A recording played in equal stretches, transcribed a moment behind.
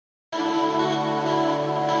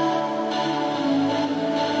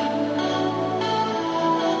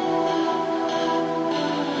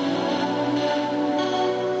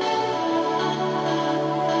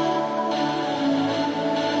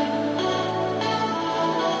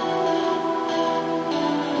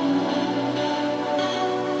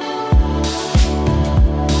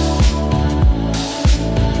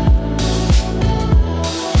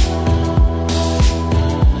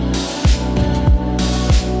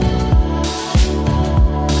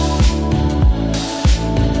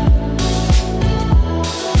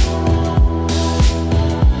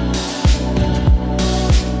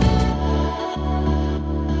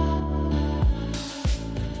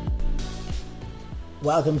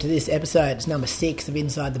Welcome to this episode. It's number 6 of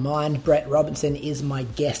Inside the Mind. Brett Robinson is my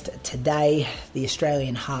guest today, the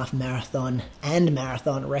Australian half marathon and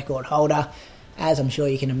marathon record holder. As I'm sure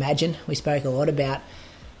you can imagine, we spoke a lot about,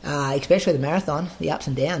 especially the marathon, the ups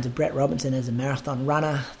and downs of Brett Robinson as a marathon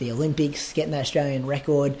runner, the Olympics, getting that Australian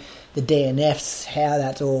record, the DNFs, how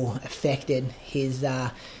that's all affected his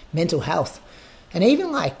mental health. And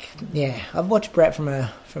even I've watched Brett from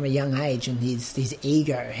a young age, and his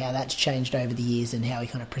ego, how that's changed over the years and how he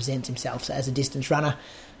kind of presents himself as a distance runner.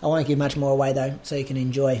 I won't give much more away though, so you can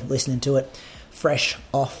enjoy listening to it fresh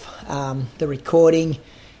off the recording.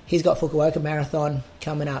 He's got Fukuoka Marathon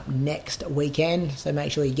coming up next weekend, so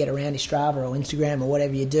make sure you get around his Strava or Instagram or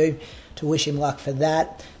whatever you do to wish him luck for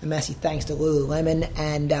that. A massive thanks to Lululemon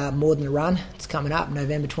and More Than a Run. It's coming up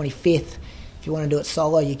November 25th. If you want to do it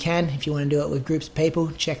solo, you can. If you want to do it with groups of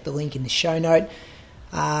people, check the link in the show note.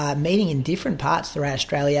 Meeting in different parts throughout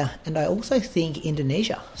Australia, and I also think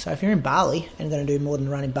Indonesia. So if you're in Bali and going to do More Than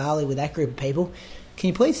a Run in Bali with that group of people, can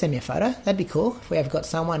you please send me a photo? That'd be cool if we have got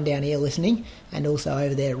someone down here listening and also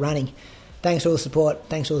over there running. Thanks for all the support.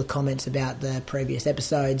 Thanks for all the comments about the previous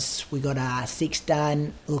episodes. We got 6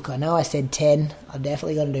 done. Look, I know I said 10. I'm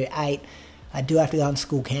definitely going to do 8. I do have to go on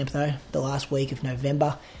school camp though, the last week of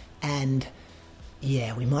November, and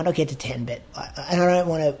yeah, we might not get to 10, but I don't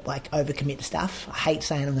want to overcommit to stuff. I hate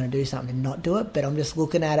saying I'm going to do something and not do it, but I'm just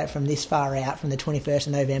looking at it from this far out, from the 21st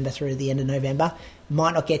of November through the end of November.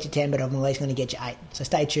 Might not get you 10, but I'm always going to get you 8. So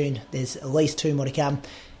stay tuned. There's at least 2 more to come.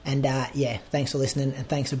 And thanks for listening, and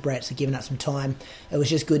thanks to Brett for giving up some time. It was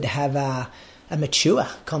just good to have a mature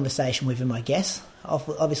conversation with him, I guess.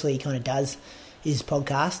 Obviously, he kind of does his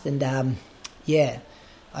podcast, and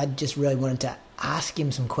I just really wanted to ask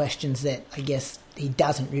him some questions that I guess he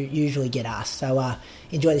doesn't usually get asked. So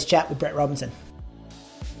enjoy this chat with Brett Robinson.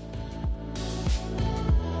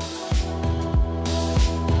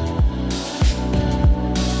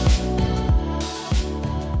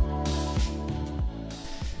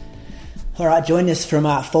 All right, join us from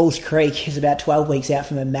Falls Creek. He's about 12 weeks out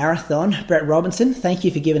from a marathon. Brett Robinson, thank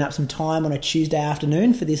you for giving up some time on a Tuesday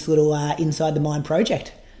afternoon for this little Inside the Mind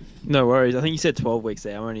project. No worries. I think you said 12 weeks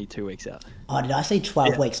there. I'm only 2 weeks out. Oh, did I say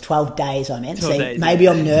 12 weeks? 12 days I meant. 12 See, days, maybe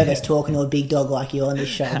yeah. I'm nervous talking to a big dog like you on this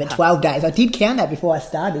show, but 12 days. I did count that before I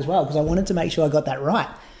started as well because I wanted to make sure I got that right.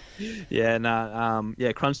 Yeah,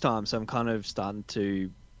 crunch time. So I'm kind of starting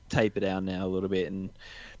to taper down now a little bit and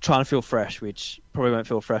trying to feel fresh, which probably won't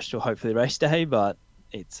feel fresh till hopefully race day, but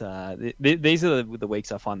it's these are the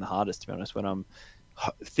weeks I find the hardest, to be honest. When I'm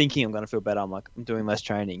thinking I'm going to feel better, I'm doing less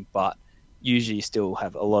training, but usually you still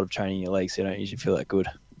have a lot of training in your legs, so you don't usually feel that good.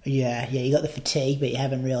 Yeah, you got the fatigue, but you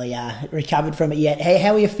haven't really recovered from it yet. Hey,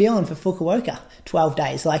 how are you feeling for Fukuoka? 12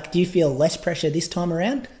 days. Do you feel less pressure this time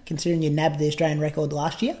around, considering you nabbed the Australian record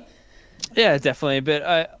last year? Yeah, definitely. But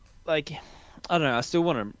I don't know. I still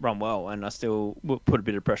want to run well, and I still will put a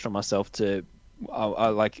bit of pressure on myself to.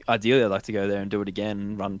 Ideally, I'd like to go there and do it again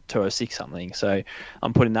and run 2:06 something. So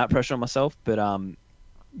I'm putting that pressure on myself, but I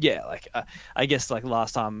guess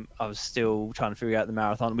last time I was still trying to figure out the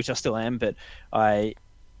marathon, which I still am, but I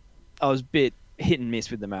was a bit hit and miss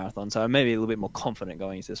with the marathon, so maybe a little bit more confident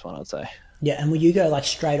going into this one, I'd say. Yeah, and will you go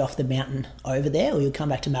straight off the mountain over there, or you'll come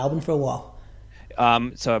back to Melbourne for a while?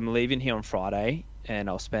 So I'm leaving here on Friday, and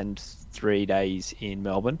I'll spend 3 days in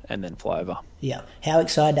Melbourne and then fly over. Yeah. How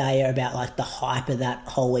excited are you about the hype of that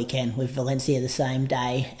whole weekend with Valencia the same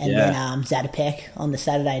day and then Zatopek on the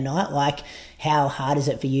Saturday night? How hard is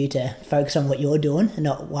it for you to focus on what you're doing and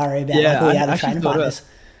not worry about all the other training partners?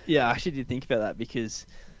 Yeah, I actually did think about that because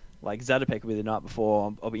Zatopek will be the night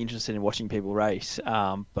before. I'll be interested in watching people race, but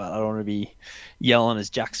I don't want to be yelling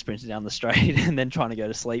as Jack sprinted down the straight and then trying to go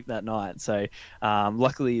to sleep that night. So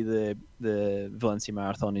luckily the Valencia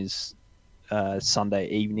Marathon is Sunday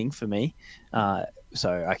evening for me,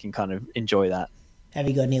 so I can kind of enjoy that. Have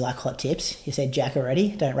you got any hot tips? You said Jack already.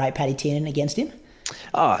 Don't rate Paddy Tiernan against him.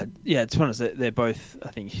 Oh yeah, to be honest, they're both.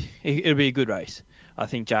 I think it'll be a good race. I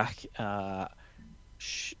think Jack. I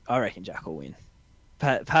reckon Jack will win.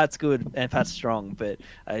 Pat's good and Pat's strong, but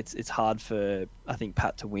it's hard for, I think,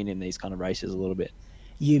 Pat to win in these kind of races a little bit.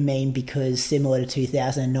 You mean because similar to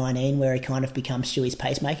 2019 where he kind of becomes Stewie's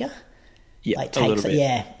pacemaker? Yeah, a little bit.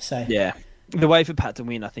 Yeah, so... Yeah. The way for Pat to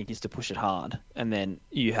win, I think, is to push it hard, and then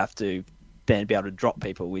you have to then be able to drop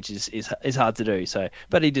people, which is hard to do. So,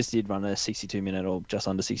 but he just did run a 62-minute or just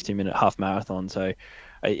under 62-minute half marathon, so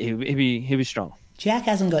he'll be strong. Jack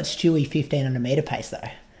hasn't got Stewie 1,500 metre pace, though.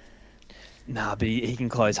 Nah, but he can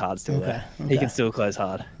close hard still. Okay, Though. okay. He can still close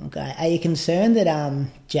hard. Okay. Are you concerned that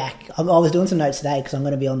Jack? I was doing some notes today because I'm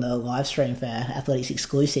going to be on the live stream for Athletics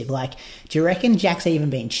Exclusive. Like, do you reckon Jack's even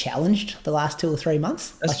been challenged the last 2 or 3 months?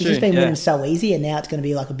 That's like, true, he's just been yeah. winning so easy, and now it's going to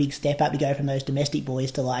be like a big step up to go from those domestic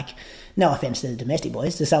boys to like, no offense to the domestic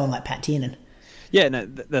boys, to someone like Pat Tiernan. Yeah, no,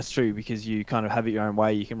 that's true because you kind of have it your own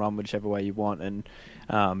way. You can run whichever way you want and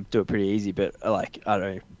do it pretty easy. But like, I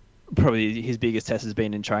don't know. Probably his biggest test has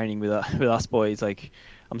been in training with us boys. Like,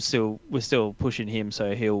 we're still pushing him,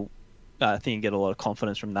 so he'll, I think, get a lot of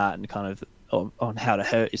confidence from that and kind of on how to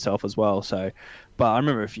hurt yourself as well. So, but I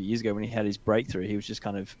remember a few years ago when he had his breakthrough, he was just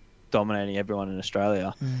kind of dominating everyone in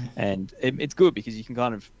Australia, and it's good because you can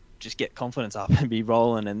kind of just get confidence up and be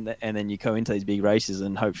rolling, and then you go into these big races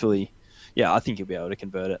and hopefully, yeah, I think you'll be able to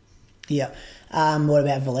convert it. Yeah. What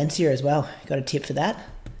about Valencia as well? Got a tip for that?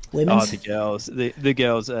 Women's? Oh, the girls. The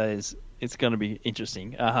girls it's going to be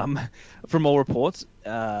interesting. From all reports,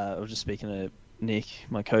 I was just speaking to Nick,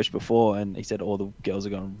 my coach, before, and he said all the girls are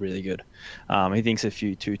going really good. He thinks a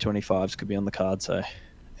few 225s could be on the card. So,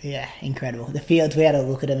 yeah, incredible. The fields, we had a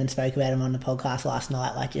look at them and spoke about them on the podcast last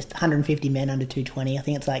night. Like, just 150 men under 220. I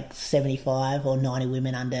think it's like 75 or 90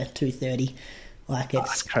 women under 230. Like,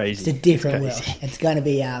 it's crazy. It's a different world. It's going to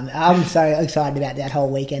be. I'm so excited about that whole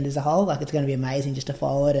weekend as a whole. Like, it's going to be amazing just to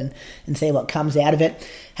follow it and see what comes out of it.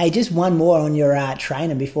 Hey, just one more on your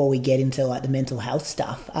training before we get into like the mental health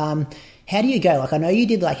stuff. How do you go? Like, I know you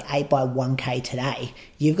did like 8x1K today.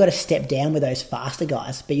 You've got to step down with those faster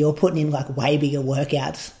guys, but you're putting in like way bigger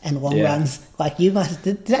workouts and long runs. Like, you must.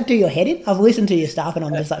 Does that do your head in? I've listened to your stuff and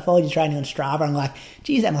I'm just like followed your training on Strava. I'm like,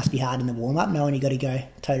 geez, that must be hard in the warm up, knowing you got to go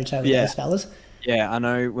toe to toe with those fellas. Yeah, I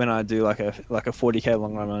know when I do like a 40K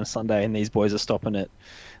long run on a Sunday and these boys are stopping at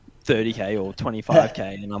 30K or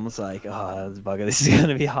 25K and I'm just like, oh, bugger, this is going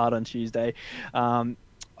to be hard on Tuesday.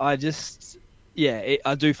 I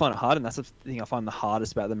do find it hard, and that's the thing I find the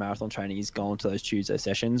hardest about the marathon training is going to those Tuesday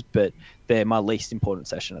sessions, but they're my least important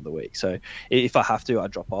session of the week. So if I have to, I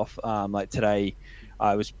drop off. Like today,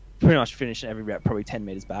 I was pretty much finishing every rep probably 10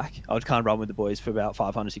 meters back. I would kind of run with the boys for about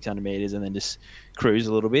 500, 600 meters and then just cruise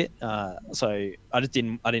a little bit. So I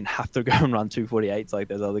didn't have to go and run 248s like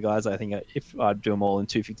those other guys. I think if I do them all in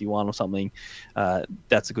 251 or something,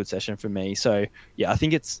 that's a good session for me. So yeah,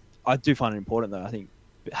 I do find it important though. I think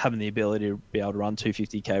having the ability to be able to run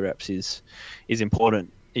 250K reps is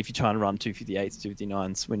important if you're trying to run 258s,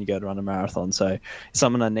 259s when you go to run a marathon. So it's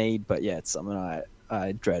something I need, but yeah, it's something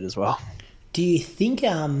I dread as well. Do you think,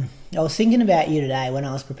 I was thinking about you today when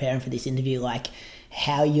I was preparing for this interview, like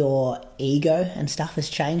how your ego and stuff has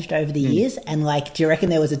changed over the years. And like, do you reckon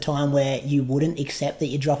there was a time where you wouldn't accept that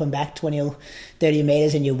you're dropping back 20 or 30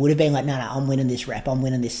 meters and you would have been like, no, I'm winning this rep, I'm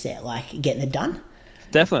winning this set, like getting it done?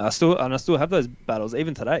 Definitely. I still have those battles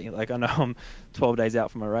even today. Like, I know I'm 12 days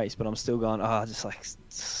out from a race, but I'm still going, just like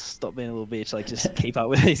stop being a little bitch, like just keep up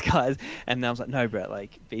with these guys. And then I was like, no, Brett,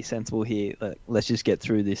 like be sensible here. Like, let's just get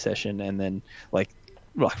through this session. And then like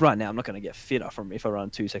right now I'm not going to get fitter from if I run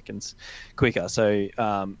 2 seconds quicker. So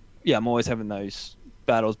I'm always having those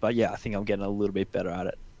battles, but yeah, I think I'm getting a little bit better at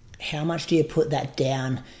it. How much do you put that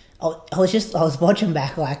down? I was watching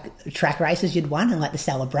back like track races you'd won and like the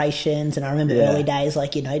celebrations, and I remember early days,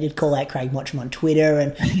 like, you know, you'd call out Craig Mottram on Twitter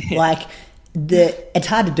and like it's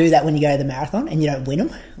hard to do that when you go to the marathon and you don't win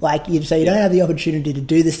them. Like, you don't have the opportunity to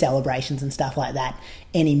do the celebrations and stuff like that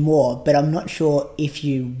anymore. But I'm not sure if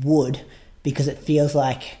you would, because it feels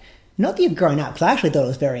like, not that you've grown up, because I actually thought it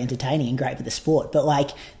was very entertaining and great for the sport, but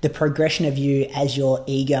like the progression of you as your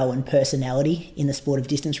ego and personality in the sport of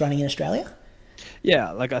distance running in Australia.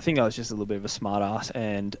 Yeah, like I think I was just a little bit of a smart ass,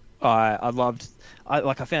 and I found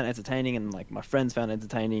it entertaining, and like my friends found it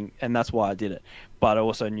entertaining, and that's why I did it. But I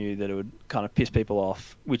also knew that it would kind of piss people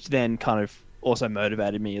off, which then kind of also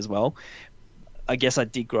motivated me as well. I guess I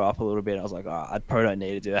did grow up a little bit. I was like, I probably don't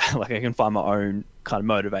need to do that. Like, I can find my own kind of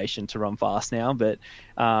motivation to run fast now, but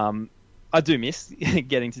I do miss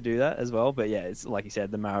getting to do that as well. But yeah, it's like you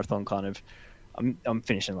said, the marathon kind of, I'm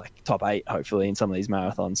finishing like top 8 hopefully in some of these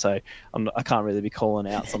marathons, so I can't really be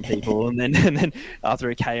calling out some people and then after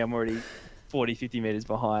a K I'm already 40-50 meters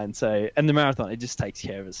behind. So, and the marathon, it just takes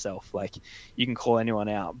care of itself. Like, you can call anyone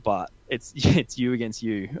out, but it's you against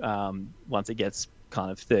you once it gets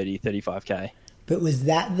kind of 30-35K. But was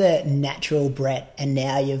that the natural Brett, and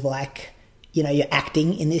now you've like, you know, you're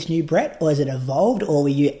acting in this new Brett, or has it evolved, or were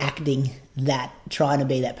you acting that, trying to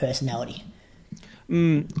be that personality? I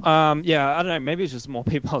don't know. Maybe it's just more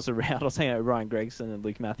people I was around. I was hanging out with Ryan Gregson and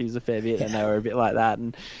Luke Matthews a fair bit, and they were a bit like that.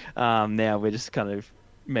 And now we're just kind of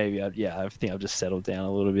maybe I think I've just settled down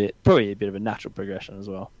a little bit. Probably a bit of a natural progression as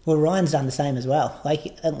well. Well, Ryan's done the same as well.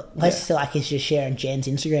 Like, unless like he's just sharing Jen's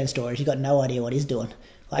Instagram stories, you got no idea what he's doing.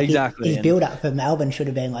 Like exactly. His build up for Melbourne should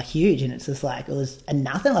have been like huge, and it's just like it was a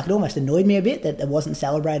nothing. Like it almost annoyed me a bit that it wasn't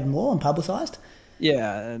celebrated more and publicised.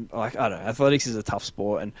 Yeah, and like I don't know, athletics is a tough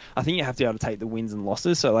sport, and I think you have to be able to take the wins and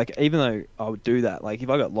losses. So like, even though I would do that, like if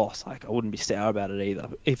I got lost, like I wouldn't be sour about it either.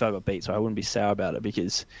 If I got beat, so I wouldn't be sour about it,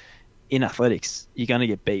 because in athletics you're going to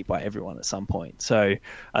get beat by everyone at some point. So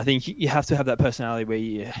I think you have to have that personality where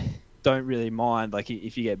you don't really mind like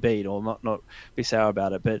if you get beat, or not be sour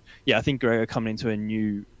about it. But yeah, I think Gregor coming into a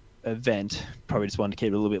new event probably just wanted to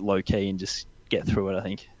keep it a little bit low key and just get through it, I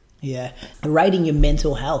think. Yeah. Rating your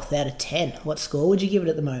mental health out of 10, what score would you give it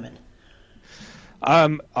at the moment?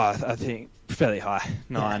 I think fairly high,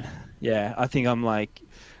 9. Yeah, I think I'm like,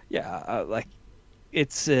 like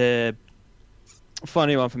it's a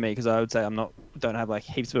funny one for me, because I would say don't have like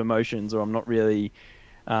heaps of emotions, or I'm not really,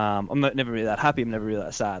 never really that happy. I'm never really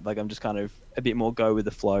that sad. Like I'm just kind of a bit more go with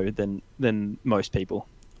the flow than most people.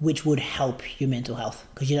 Which would help your mental health,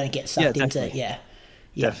 because you don't get sucked into it. Yeah.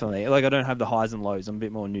 Definitely. Like I don't have the highs and lows. I'm a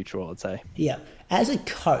bit more neutral, I'd say. Yeah. As a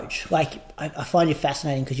coach, like I find you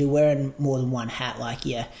fascinating because you're wearing more than one hat. Like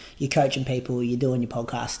you're coaching people, you're doing your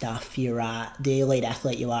podcast stuff, you're the elite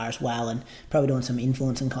athlete you are as well, and probably doing some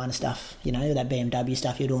influencing kind of stuff, you know, that BMW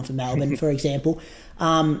stuff you're doing for Melbourne, for example.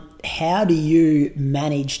 How do you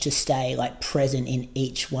manage to stay like present in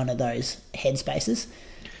each one of those headspaces?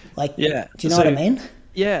 Like, do you know what I mean?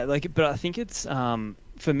 Yeah, but I think it's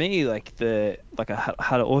for me, I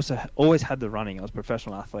had always had the running. I was a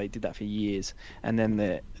professional athlete, did that for years, and then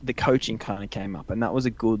the coaching kind of came up, and that was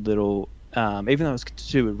a good little, even though it was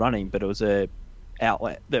to do with running, but it was a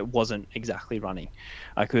outlet that wasn't exactly running.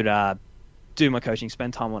 I could do my coaching,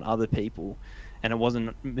 spend time on other people, and it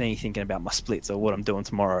wasn't me thinking about my splits or what I'm doing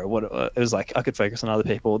tomorrow. It was like I could focus on other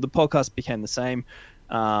people. The podcast became the same.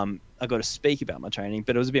 I got to speak about my training,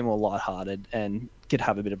 but it was a bit more lighthearted and could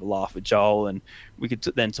have a bit of a laugh with Joel, and we could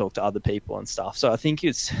then talk to other people and stuff. So I think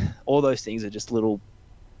it's all those things are just little.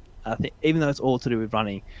 I think even though it's all to do with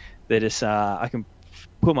running, they're just I can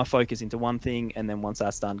put my focus into one thing, and then once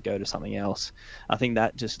that's done, go to something else. I think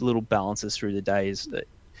that just little balances through the days that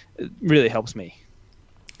it really helps me.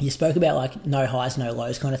 You spoke about like no highs, no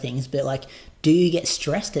lows kind of things, but like, do you get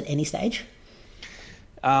stressed at any stage?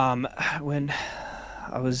 When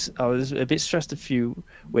I was a bit stressed a few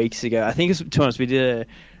weeks ago. I think, to be honest, it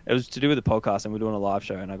was to do with the podcast, and we're doing a live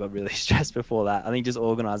show, and I got really stressed before that. I think just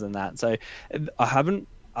organising that. So I don't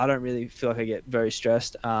really feel like I get very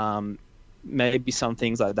stressed. Maybe some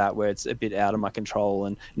things like that where it's a bit out of my control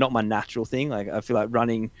and not my natural thing. Like I feel like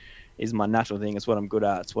running is my natural thing. It's what I'm good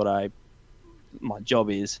at. It's what my job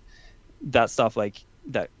is. That stuff like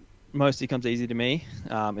that mostly comes easy to me.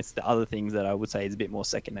 It's the other things that I would say is a bit more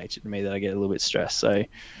second nature to me that I get a little bit stressed. So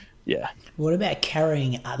yeah. What about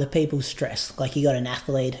carrying other people's stress? Like you got an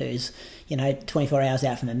athlete who's, 24 hours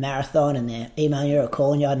out from a marathon, and they're emailing you or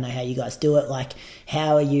calling you. I don't know how you guys do it. Like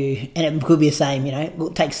how are you, and it could be the same,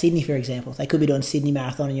 take Sydney for example. They could be doing Sydney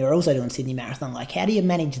Marathon and you're also doing Sydney Marathon. Like how do you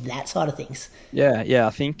manage that side of things? Yeah.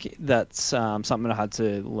 I think that's something I had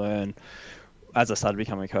to learn as I started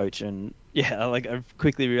becoming a coach. And I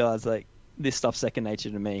quickly realized like this stuff's second nature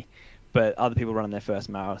to me, but other people running their first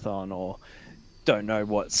marathon or don't know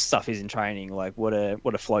what stuff is in training, like what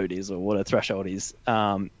a float is or what a threshold is,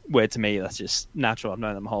 where to me that's just natural. I've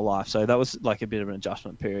known them my whole life. So that was like a bit of an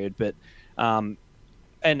adjustment period. But and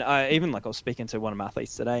I even I was speaking to one of my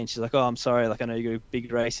athletes today, and she's like, oh, I'm sorry, like I know you got a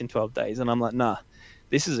big race in 12 days. And I'm like, nah,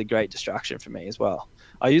 this is a great distraction for me as well.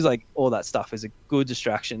 I use like all that stuff as a good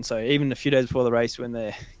distraction. So even a few days before the race when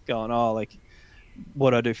they're going, oh, like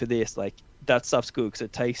what do I do for this? Like that stuff's good because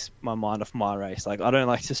it takes my mind off my race. Like I don't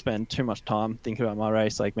like to spend too much time thinking about my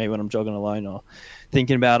race, like maybe when I'm jogging alone or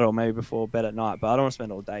thinking about it, or maybe before bed at night, but I don't want to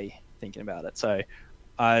spend all day thinking about it. So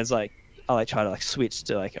I try to switch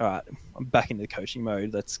to all right, I'm back into the coaching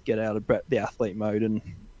mode. Let's get out of the athlete mode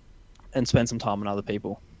and spend some time on other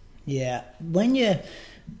people. Yeah. When you're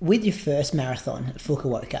with your first marathon at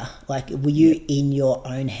Fukuoka, were you in your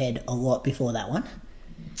own head a lot before that one?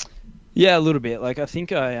 Yeah, a little bit. I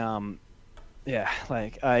think I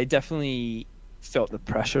definitely felt the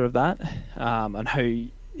pressure of that. I know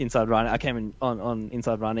Inside Running, I came in on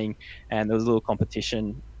Inside Running, and there was a little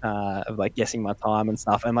competition of guessing my time and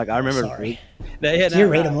stuff. And I remember, read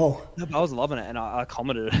them all? I was loving it, and I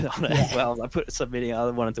commented on it as well. I put some video.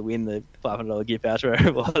 I wanted to win the $500 gift voucher, wherever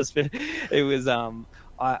it was. But it was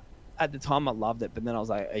at the time I loved it, but then I was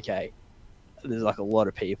like, okay, there's a lot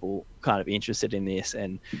of people kind of interested in this,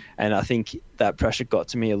 and I think that pressure got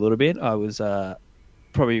to me a little bit. I was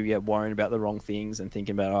probably worrying about the wrong things and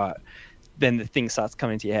thinking about, all right, then the thing starts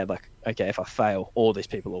coming to your head like, okay, if I fail, all these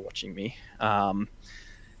people are watching me.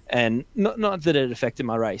 And not that it affected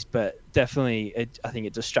my race, but definitely I think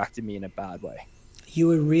it distracted me in a bad way. You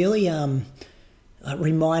were really,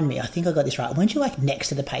 remind me, I think I got this right. Weren't you like next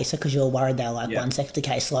to the pacer because you were worried they were like 1 second to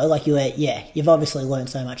K slow? Like you were, you've obviously learned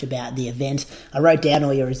so much about the event. I wrote down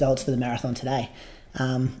all your results for the marathon today.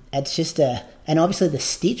 It's just and obviously the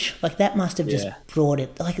stitch, like that must have just brought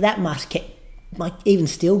it, like that must like even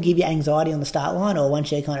still give you anxiety on the start line, or once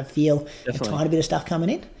you kind of feel a tiny bit of stuff coming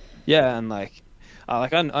in. Yeah, and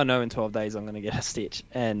I know in 12 days I'm going to get a stitch,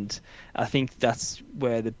 and I think that's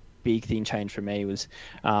where the big thing changed for me was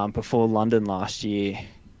before London last year.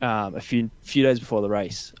 A few days before the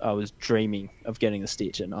race, I was dreaming of getting a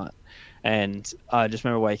stitch at night, and I just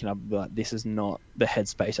remember waking up like, this is not the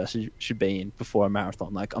headspace I should be in before a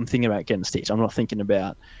marathon. Like I'm thinking about getting a stitch. I'm not thinking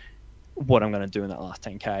about what I'm going to do in that last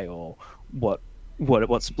 10k or what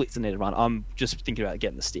splits I need to run. I'm just thinking about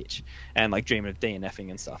getting the stitch and like dreaming of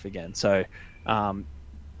DNFing and stuff again. So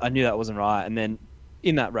I knew that wasn't right. And then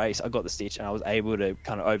in that race, I got the stitch and I was able to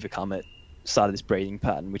kind of overcome it, started this breathing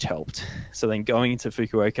pattern, which helped. So then going into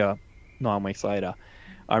Fukuoka 9 weeks later,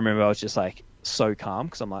 I remember I was just like so calm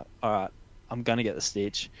because I'm like, all right, I'm going to get the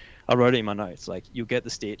stitch. I wrote it in my notes, like you'll get the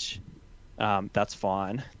stitch. That's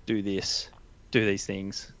fine. Do this, do these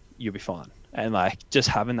things, you'll be fine. And like just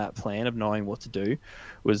having that plan of knowing what to do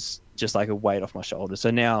was just like a weight off my shoulders.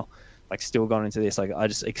 So now, like still going into this, like I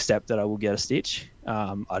just accept that I will get a stitch.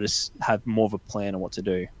 I just have more of a plan on what to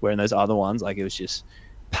do. Where in those other ones, like it was just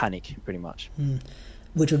panic pretty much.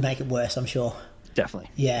 Which would make it worse, I'm sure. Definitely.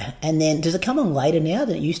 Yeah. And then does it come on later now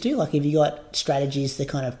than it used to? Like have you got strategies to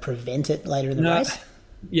kind of prevent it later in the race?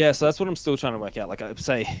 Yeah, so that's what I'm still trying to work out. Like I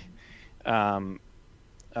say, so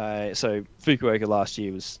Fukuoka last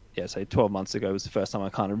year was, so 12 months ago was the first time I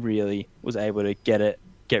kind of really was able to get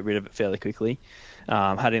rid of it fairly quickly.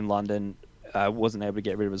 Had it in London, wasn't able to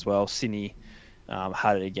get rid of it as well. Sydney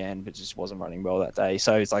had it again, but just wasn't running well that day.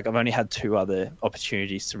 So it's like I've only had 2 other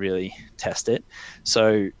opportunities to really test it.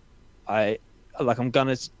 So I'm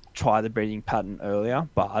going to try the breathing pattern earlier,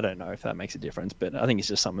 but I don't know if that makes a difference. But I think it's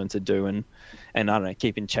just something to do and I don't know,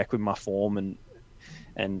 keep in check with my form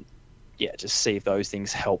and just see if those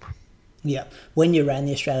things help. Yeah. When you ran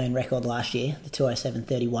the Australian record last year, the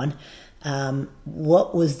 2:07:31,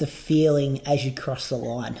 what was the feeling as you crossed the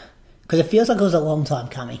line? Because it feels like it was a long time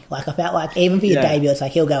coming. Like I felt like even for your debut, it's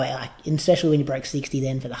like he'll go out, like, especially when you broke 60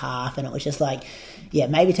 then for the half, and it was just like,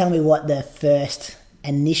 maybe tell me what the first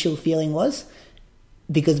initial feeling was.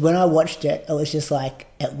 Because when I watched it, it was just like,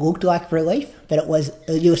 it looked like relief, but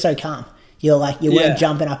you were so calm. You weren't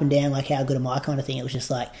jumping up and down like how good am I kind of thing. It was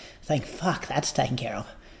just like, think, fuck, that's taken care of.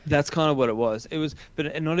 That's kind of what it was. It was,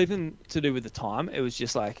 but not even to do with the time. It was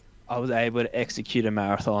just like I was able to execute a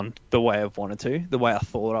marathon the way I've wanted to, the way I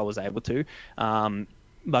thought I was able to.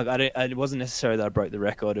 It wasn't necessarily that I broke the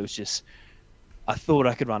record. It was just I thought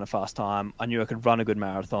I could run a fast time. I knew I could run a good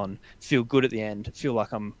marathon, feel good at the end, feel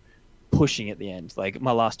like I'm pushing at the end. Like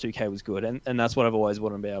my last 2K was good, and that's what I've always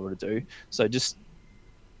wanted to be able to do. So just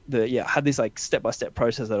had this like step-by-step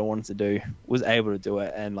process that I wanted to do, was able to do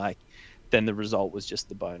it, and like then the result was just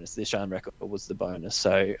the bonus. The Australian record was the bonus.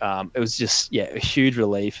 So it was just a huge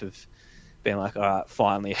relief of being like, all right,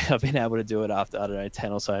 finally I've been able to do it after, I don't know,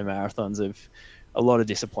 10 or so marathons of a lot of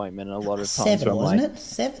disappointment and a lot of times 7, wasn't it?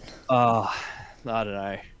 7? Oh, I don't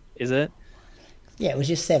know. Is it? Yeah, it was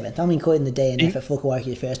just 7th. I'm including the DNF at Fukuoka,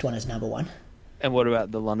 your first one, as number 1. And what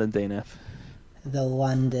about the London DNF? The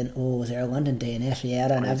London... Oh, was there a London DNF? Yeah, I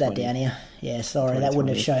don't have that down here. Yeah, sorry, that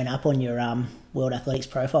wouldn't have shown up on your World Athletics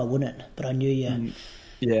profile, wouldn't it? But I knew you...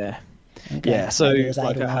 Yeah. Okay. Yeah, so... Maybe it was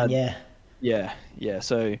like 8 or 1, yeah. Yeah,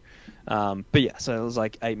 so... so it was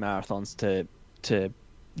like 8 marathons to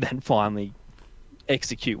then finally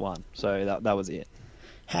execute one. So that was it.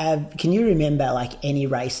 Can you remember, like, any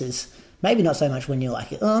races... Maybe not so much when you're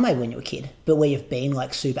like... maybe when you were a kid. But where you've been,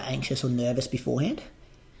 like, super anxious or nervous beforehand?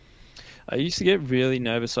 I used to get really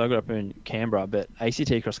nervous. So I grew up in Canberra, but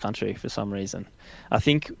ACT cross country for some reason. I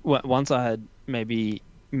think once I had maybe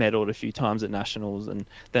medalled a few times at nationals, and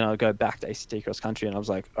then I'd go back to ACT cross country, and I was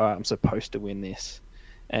like, all right, I'm supposed to win this.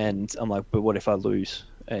 And I'm like, but what if I lose?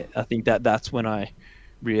 I think that's when I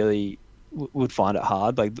really would find it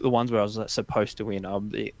hard. Like the ones where I was supposed to win,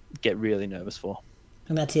 I'd get really nervous for.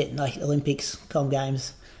 And that's it, like Olympics, Com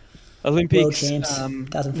Games, Olympics, World Champs,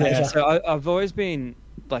 doesn't phase you. So I've always been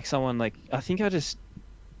like someone like, I think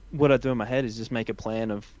what I do in my head is just make a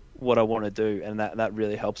plan of what I want to do, and that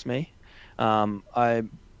really helps me.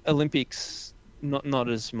 Olympics, not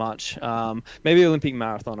as much. Maybe Olympic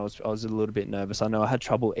marathon, I was a little bit nervous. I know I had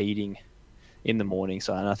trouble eating in the morning,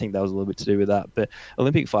 and I think that was a little bit to do with that. But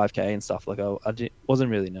Olympic 5K and stuff, like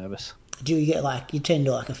wasn't really nervous. Do you get like, you turn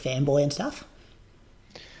into like a fanboy and stuff?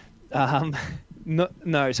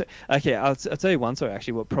 No. So okay, I'll tell you one story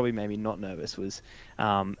actually. What probably made me not nervous was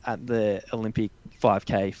at the Olympic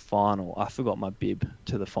 5K final. I forgot my bib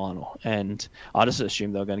to the final, and I just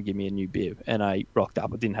assumed they were going to give me a new bib. And I rocked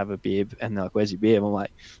up, I didn't have a bib, and they're like, "Where's your bib?" I'm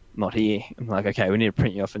like, "Not here." I'm like, "Okay, we need to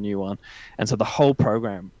print you off a new one." And so the whole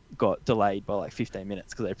program got delayed by like 15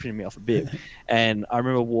 minutes because they printed me off a bib. And I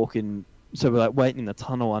remember walking. So we're like waiting in the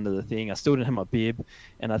tunnel under the thing. I still didn't have my bib,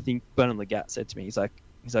 and I think Bernard Legat said to me, he's like,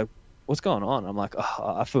 "What's going on?" I'm like,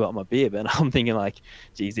 "Oh, I forgot my bib," and I'm thinking like,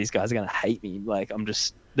 "Geez, these guys are gonna hate me." Like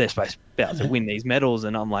they're supposed about to win these medals,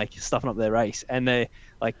 and I'm like stuffing up their race, and they're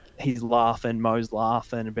like, he's laughing, Mo's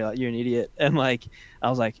laughing, and be like, "You're an idiot," and like I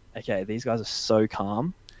was like, okay, these guys are so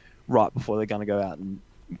calm right before they're gonna go out and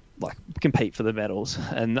like compete for the medals,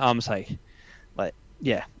 and I'm just like,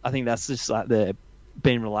 yeah, I think that's just like the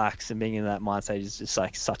being relaxed and being in that mindset is just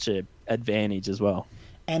like such a advantage as well.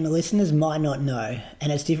 And the listeners might not know,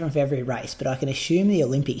 and it's different for every race, but I can assume the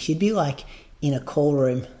Olympics, you'd be like in a call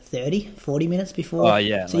room 30, 40 minutes before. Oh,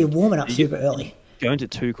 yeah. So like, you're warming up super early. Going to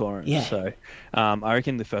 2 call rooms. Yeah. So I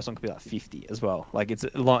reckon the first one could be like 50 as well. Like it's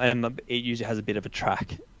a long, and it usually has a bit of a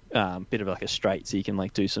track, bit of like a straight, so you can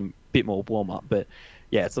like do some bit more warm up. But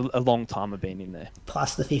yeah, it's a long time of being in there.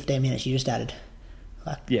 Plus the 15 minutes you just added.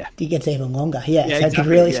 Like, yeah. It gets even longer. Yeah. So exactly. you could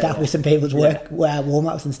really stuck with some people's work, warm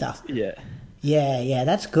ups and stuff. Yeah. Yeah,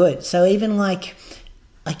 that's good. So even like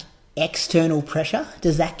external pressure,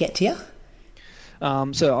 does that get to you?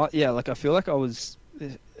 I feel like I was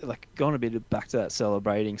like going a bit back to that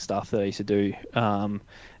celebrating stuff that I used to do,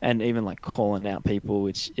 and even like calling out people,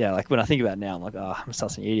 which like when I think about it now, I'm like, oh, I'm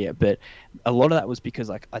such an idiot. But a lot of that was because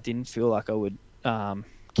like I didn't feel like I would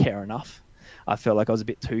care enough. I felt like I was a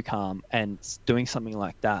bit too calm, and doing something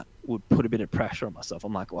like that would put a bit of pressure on myself.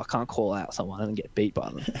 I'm like, well, I can't call out someone and get beat by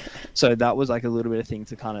them. So that was like a little bit of thing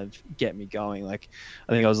to kind of get me going. Like,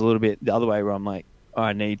 I think I was a little bit the other way where I'm like,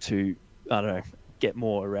 I need to, I don't know, get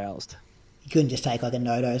more aroused. You couldn't just take like a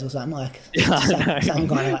no-dose or something, like some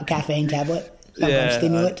kind of like caffeine tablet, some kind of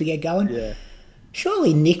stimulant to get going. Yeah.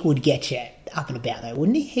 Surely Nick would get you up and about though,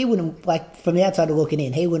 wouldn't he? He wouldn't, like from the outside looking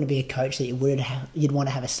in, he wouldn't be a coach that you'd want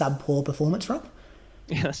to have a sub-poor performance from.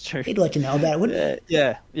 Yeah, that's true. He'd let you know about it, wouldn't he?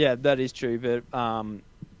 Yeah, that is true. But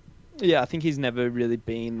I think he's never really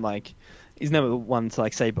been like, he's never one to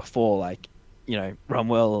like say before like, you know, run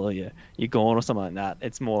well or you're gone or something like that.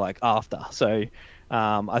 It's more like after. So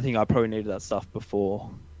I think I probably needed that stuff before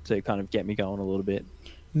to kind of get me going a little bit.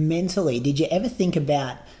 Mentally, did you ever think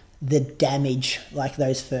about the damage, like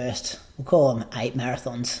those first, we'll call them 8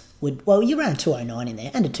 marathons, you ran a 2:09 in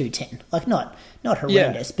there and a 2:10, like not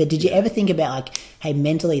horrendous, but did you ever think about like, hey,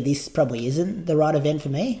 mentally this probably isn't the right event for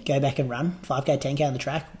me, go back and run 5k 10k on the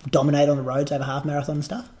track, dominate on the roads over half marathon and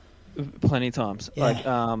stuff? Plenty of times. Like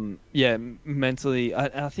mentally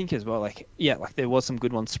I think as well, like there was some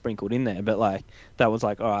good ones sprinkled in there, but like that was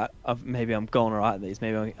like, all right, maybe I'm going all right at these,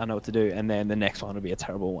 maybe I know what to do, and then the next one will be a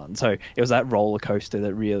terrible one. So it was that roller coaster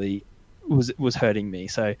that really was hurting me.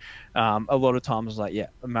 So a lot of times I was like,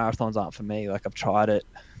 marathons aren't for me, like I've tried it,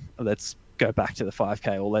 let's go back to the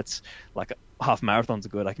 5k, or let's like half marathons are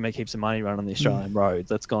good, I can make heaps of money running on the Australian roads,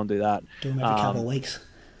 let's go and do that. Do them every couple of weeks.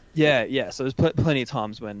 Yeah. So there's plenty of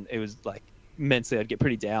times when it was like mentally I'd get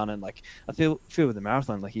pretty down, and like I feel with the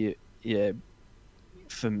marathon, like I give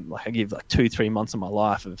like 2-3 months of my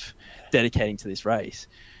life of dedicating to this race.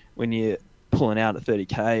 When you're pulling out at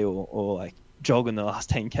 30k or like jogging the last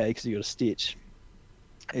 10k because you got a stitch,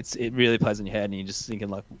 it really plays in your head, and you're just thinking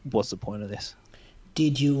like, what's the point of this?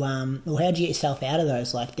 Did you how'd you get yourself out of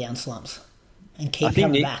those like down slumps and keep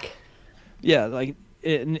coming back? Yeah, like.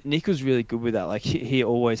 Nick was really good with that. Like he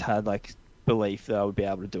always had like belief that I would be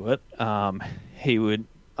able to do it. He would,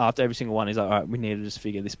 after every single one, he's like, all right, we need to just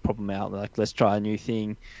figure this problem out. Like, let's try a new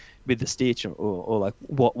thing with the stitch, or like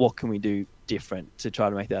what can we do different to try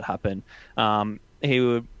to make that happen. He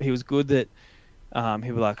was good that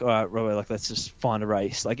he was like, all right, Robert, like let's just find a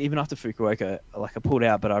race. Like even after Fukuoka, like I pulled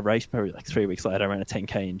out, but I raced probably like 3 weeks later. I ran a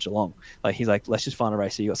 10k in Geelong. Like he's like, let's just find a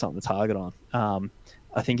race so you got something to target on.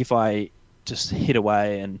 I think if I just hit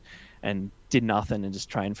away and did nothing and just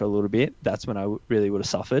trained for a little bit, that's when I really would have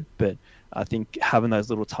suffered. But I think having those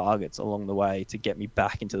little targets along the way to get me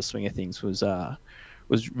back into the swing of things was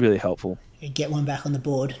really helpful. You get one back on the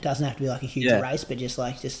board. Doesn't have to be like a huge race, but just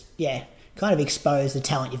kind of expose the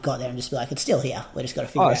talent you've got there and just be like, it's still here. We just got to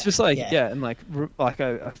figure out. It's just like, and like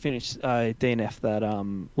I finished DNF that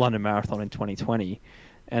London Marathon in 2020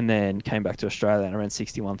 and then came back to Australia and I ran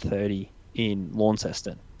 61:30 in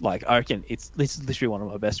Launceston. Like, I reckon this is literally one of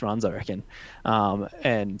my best runs, I reckon.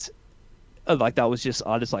 And like, that was just,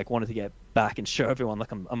 I just like wanted to get back and show everyone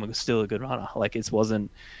like I'm still a good runner. Like, it wasn't,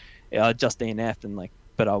 I just DNF'd and like,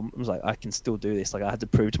 but I was like, I can still do this. Like, I had to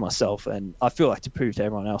prove to myself, and I feel like to prove to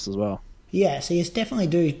everyone else as well. Yeah, so you definitely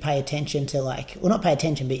do pay attention to, like, well, not pay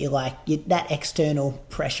attention, but that external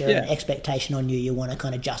pressure and expectation on you, you want to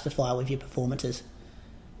kind of justify with your performances.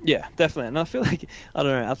 Yeah, definitely. And I feel like, I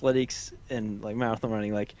don't know, athletics and like marathon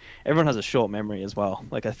running, like everyone has a short memory as well.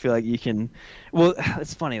 Like, I feel like you can, well,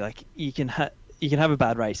 it's funny, like you can have a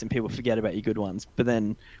bad race and people forget about your good ones. But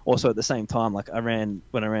then also at the same time, like when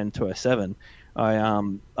I ran 207, I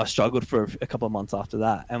struggled for a couple of months after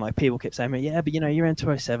that, and like people kept saying to me, yeah, but you ran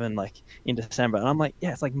 207 like in December, and I'm like,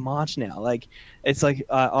 yeah, it's like March now. Like, it's like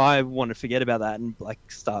I want to forget about that and like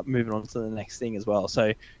start moving on to the next thing as well.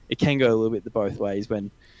 So it can go a little bit the both ways. When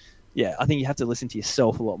I think you have to listen to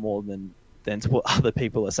yourself a lot more than to what other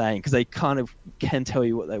people are saying, because they kind of can tell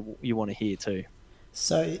you what you want to hear too.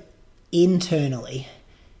 So internally,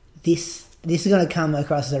 this is going to come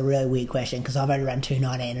across as a really weird question because I've only run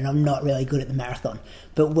 2:19 and I'm not really good at the marathon.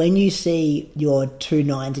 But when you see your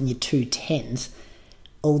 2:9s and your 2:10s,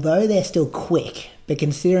 although they're still quick, but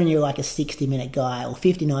considering you're like a 60-minute guy or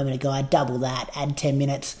 59-minute guy, double that, add 10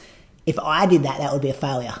 minutes. If I did that, that would be a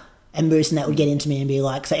failure. And Moose and that would get into me and be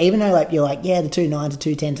like, so even though like you're like, yeah, the 2:9s,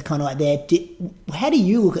 the 2:10s are kind of like there, how do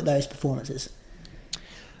you look at those performances?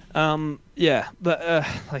 But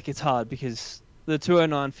like it's hard because the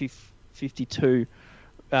 2:09:52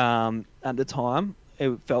 at the time,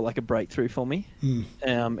 it felt like a breakthrough for me.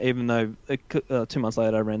 Even though 2 months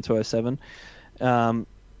later I ran 2:07,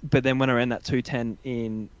 but then when I ran that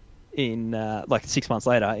 2:10 in like 6 months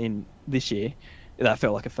later in this year, that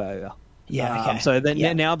felt like a failure. Yeah. Okay. So then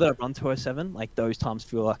now that I've run 2:07, like those times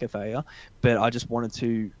feel like a failure, but I just wanted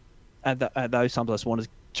to at those times I just wanted to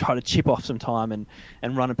try to chip off some time and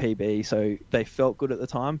run a PB, so they felt good at the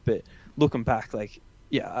time. But looking back, like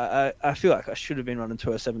I feel like I should have been running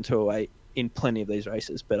 2:07, 2:08 in plenty of these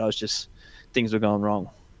races, but things were going wrong.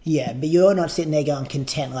 Yeah, but you're not sitting there going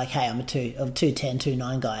content like, hey, I'm a 2:10,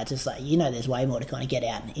 2:9 guy. It's just like, there's way more to kind of get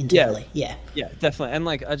out internally. Yeah, definitely. And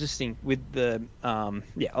like I just think with the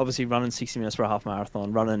obviously running 60 minutes for a half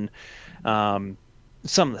marathon, running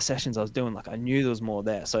some of the sessions I was doing, like I knew there was more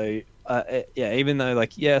there. So even though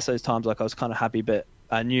like those times like I was kind of happy, but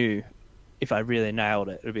I knew if I really nailed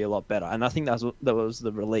it, it would be a lot better. And I think that was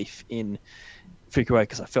the relief in Fukuoka,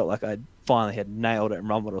 because I felt like I finally had nailed it and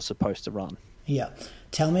run what I was supposed to run. Yeah.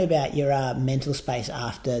 Tell me about your mental space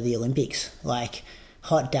after the Olympics. Like,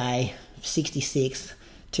 hot day, 66,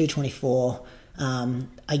 2:24.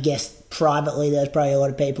 I guess privately there's probably a lot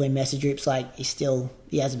of people in message groups like, he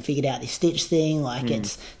hasn't figured out this stitch thing. Like,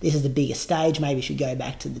 this is the biggest stage. Maybe you should go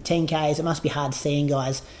back to the 10Ks. It must be hard seeing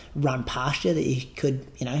guys run past you that you could,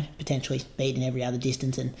 potentially beat in every other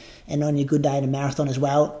distance and on your good day in a marathon as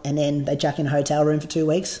well. And then they chuck in a hotel room for 2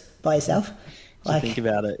 weeks by yourself. Like, think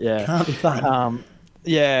about it, yeah. Can't be fun.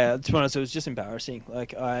 To be honest, it was just embarrassing.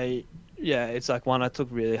 Like, it's like one I took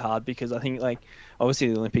really hard, because I think, like,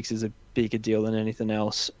 obviously the Olympics is a bigger deal than anything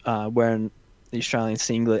else. Wearing the Australian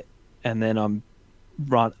singlet, and then I'm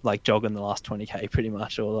jogging the last 20K pretty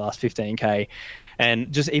much, or the last 15K.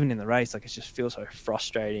 And just even in the race, like, it just feels so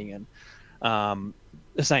frustrating. And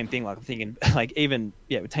the same thing, like, I'm thinking, like, even,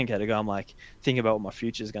 with 10K to go, I'm like, thinking about what my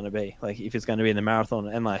future is going to be. Like, if it's going to be in the marathon,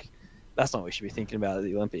 and like, that's not what we should be thinking about at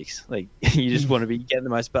the Olympics. Like, you just want to be getting the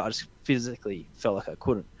most, but I just physically felt like I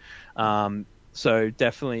couldn't. So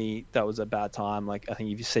definitely that was a bad time. Like, I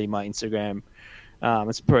think if you see my Instagram,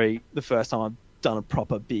 it's probably the first time I've done a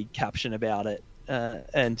proper big caption about it,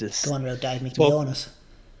 and just go on real Dave McNeil.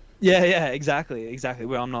 Yeah, exactly.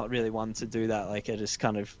 Where I'm not really one to do that. Like, I just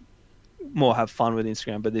kind of more have fun with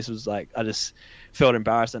Instagram. But this was like, I just felt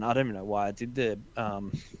embarrassed, and I don't even know why I did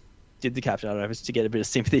the caption. I don't know if it's to get a bit of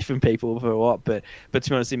sympathy from people or what, but to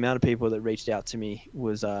be honest, the amount of people that reached out to me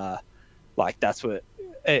was like, that's what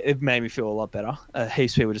it made me feel a lot better.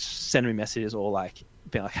 Heaps of people just send me messages, or like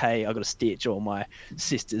being like, hey, I got a stitch, or my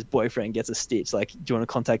sister's boyfriend gets a stitch, like, do you want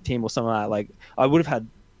to contact him, or something like that. Like, I would have had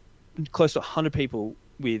close to 100 people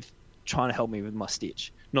with trying to help me with my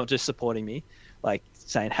stitch, not just supporting me, like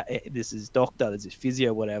saying, hey, this is doctor, this is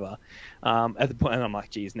physio, whatever. At the point, and I'm like,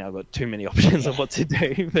 geez, now I've got too many options of what to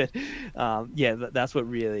do. But that's what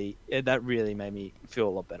really made me feel a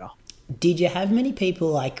lot better. Did you have many people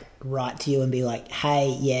like write to you and be like,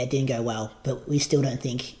 "Hey, yeah, it didn't go well, but we still don't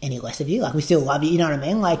think any less of you. Like, we still love you." You know what I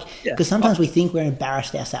mean? Like, because sometimes we think we're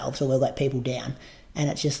embarrassed ourselves or we'll let people down, and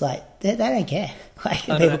it's just like they don't care. Like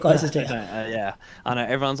the people closest to you. Yeah, I know.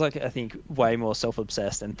 Everyone's like, I think, way more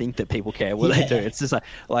self-obsessed and think that people care what they do. It's just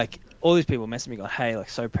like all these people messaging me going, "Hey, like,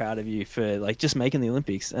 so proud of you for like just making the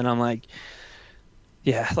Olympics," and I'm like,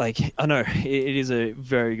 yeah, like I know it is a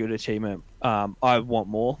very good achievement. I want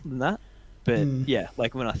more than that, but yeah,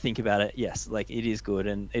 like when I think about it, yes, like it is good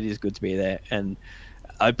and it is good to be there, and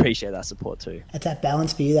I appreciate that support too. It's that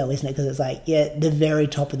balance for you though, isn't it? Because it's like, yeah, the very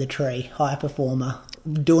top of the tree, high performer,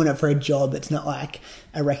 doing it for a job. It's not like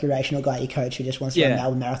a recreational guy you coach who just wants to run a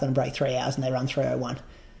Melbourne Marathon and break 3 hours and they run 3:01.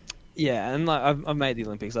 Yeah, and like I've made the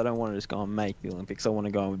Olympics. I don't want to just go and make the Olympics. I want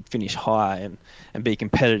to go and finish high and be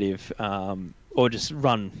competitive, or just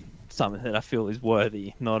run something that I feel is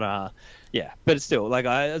worthy. Not yeah, but it's still like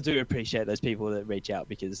I do appreciate those people that reach out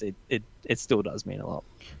because it still does mean a lot.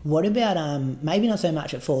 What about maybe not so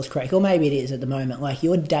much at Falls Creek, or maybe it is at the moment, like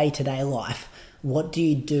your day-to-day life? What do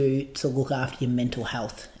you do to look after your mental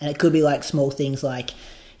health? And it could be like small things like,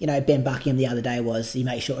 you know, Ben Buckingham the other day was he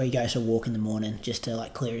makes sure he goes for a walk in the morning just to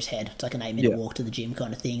like clear his head. It's like an 8-minute walk to the gym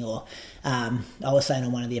kind of thing. Or I was saying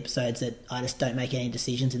on one of the episodes that I just don't make any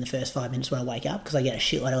decisions in the first 5 minutes when I wake up because I get a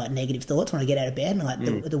shitload of like negative thoughts when I get out of bed, and like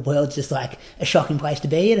the world's just like a shocking place to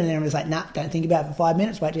be in. And then I'm just like, nah, don't think about it for 5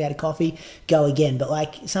 minutes. Wait till you had a coffee, go again. But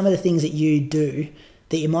like some of the things that you do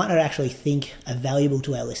that you might not actually think are valuable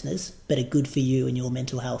to our listeners, but are good for you and your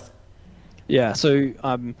mental health. Yeah, so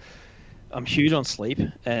I'm huge on sleep,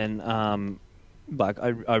 and like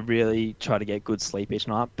I really try to get good sleep each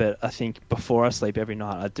night. But I think before I sleep every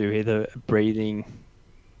night, I do either a breathing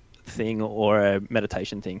thing or a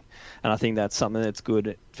meditation thing, and I think that's something that's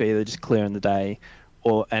good for either just clearing the day,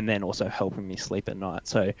 and then also helping me sleep at night.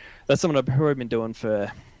 So that's something I've probably been doing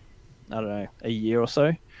for I don't know a year or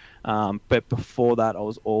so. But before that, I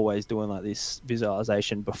was always doing like this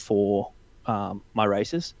visualization before my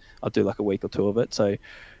races. I'll do like a week or two of it. So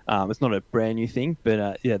it's not a brand new thing,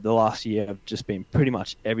 but yeah, the last year I've just been pretty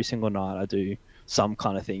much every single night I do some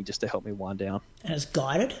kind of thing just to help me wind down. And it's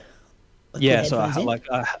guided? Yeah, so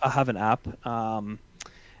I have an app,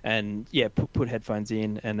 and yeah, put headphones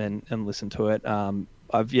in and listen to it.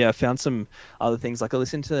 I've found some other things, like I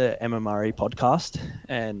listen to Emma Murray podcast,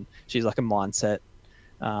 and she's like a mindset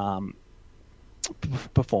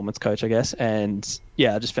performance coach, I guess, and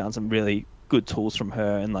yeah, I just found some really good tools from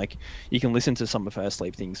her, and like you can listen to some of her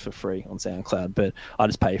sleep things for free on SoundCloud, but I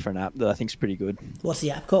just pay for an app that I think is pretty good. What's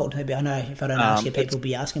the app called? Maybe I know if I don't ask you, people will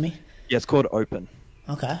be asking me. Yeah, it's called Open.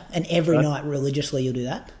 Okay, and every night religiously you'll do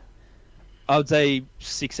that? I would say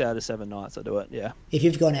 6 out of 7 nights I do it. Yeah. If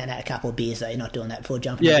you've gone out and had a couple of beers though, you're not doing that before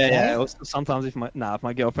jumping. Yeah. Sometimes if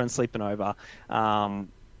my girlfriend's sleeping over, I don't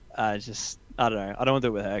know. I don't want to do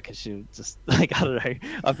it with her because she'll just like, I don't know.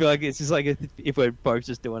 I feel like it's just like if we're both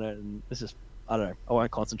just doing it, and it's just, I don't know. I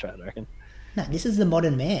won't concentrate, I reckon. No, this is the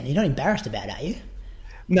modern man. You're not embarrassed about it, are you?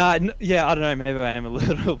 No, yeah, I don't know. Maybe I am a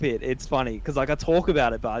little bit. It's funny because like I talk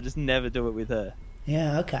about it, but I just never do it with her.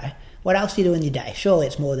 Yeah, okay. What else do you do in your day? Surely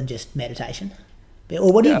it's more than just meditation.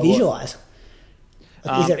 Or what do you visualize?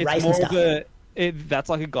 Like, is it race and stuff? That's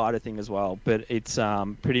like a guided thing as well, but it's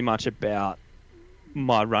pretty much about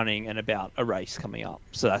my running and about a race coming up.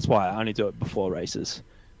 So that's why I only do it before races.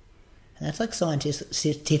 And that's like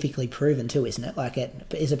scientifically proven too, isn't it? Like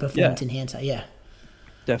it is a performance enhancer, yeah.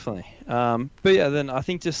 Definitely. But yeah, then I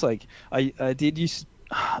think just like I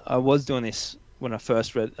was doing this when I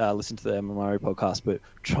first listened to the Emma Murray podcast, but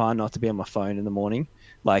try not to be on my phone in the morning,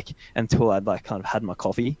 like until I'd like kind of had my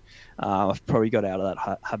coffee. I've probably got out of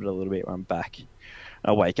that habit a little bit where I'm back.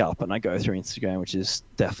 I wake up and I go through Instagram, which is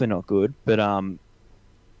definitely not good. But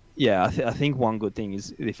yeah, I think one good thing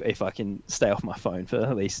is if I can stay off my phone for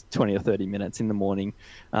at least 20 or 30 minutes in the morning,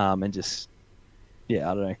 and just, yeah,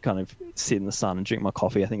 I don't know, kind of sit in the sun and drink my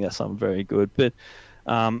coffee. I think that's something very good. But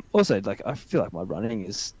also, like, I feel like my running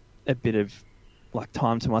is a bit of like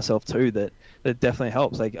time to myself too. That definitely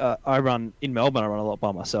helps. Like I run in Melbourne, I run a lot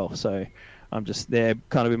by myself, so I'm just there,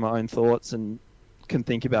 kind of in my own thoughts and can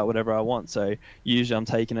think about whatever I want. So usually I'm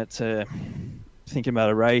taking it to thinking about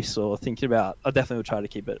a race or thinking about, I definitely will try to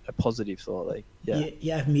keep it a positive thought. Like, yeah.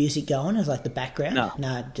 You have music going as like the background? No,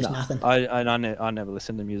 nothing. I never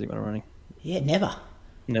listen to music when I'm running. Yeah,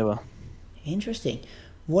 never. Interesting.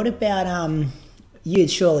 What about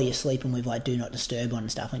surely you're sleeping with like do not disturb on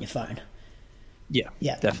and stuff on your phone? Yeah,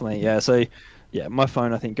 definitely. Yeah, so yeah, my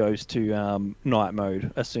phone I think goes to night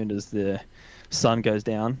mode as soon as the sun goes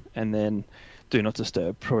down, and then do not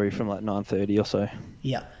disturb probably from like 9:30 or so.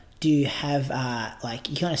 Yeah. do you have, like,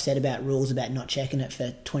 you kind of said about rules about not checking it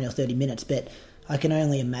for 20 or 30 minutes, but I can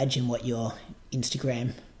only imagine what your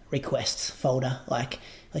Instagram requests folder, like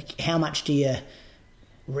how much do you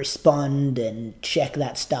respond and check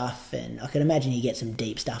that stuff? And I can imagine you get some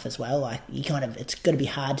deep stuff as well. Like, you kind of, it's got to be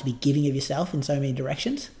hard to be giving of yourself in so many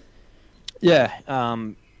directions. Yeah,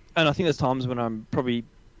 and I think there's times when I'm probably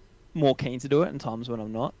more keen to do it and times when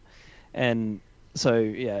I'm not. And so,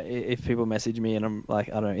 yeah, if people message me and I'm like,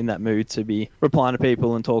 I don't know, in that mood to be replying to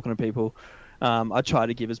people and talking to people, I try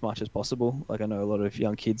to give as much as possible. Like, I know a lot of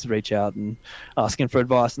young kids reach out and asking for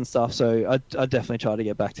advice and stuff, so I definitely try to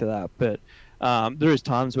get back to that. But there is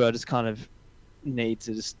times where I just kind of need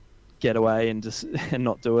to just get away and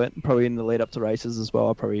not do it. Probably in the lead up to races as well,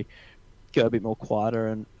 I'll probably go a bit more quieter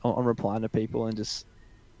and on replying to people and just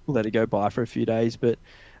let it go by for a few days. But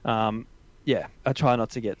yeah, I try not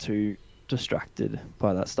to get too distracted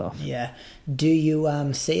by that stuff. Yeah. Do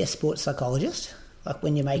you see a sports psychologist, like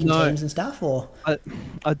when you're making teams and stuff, or?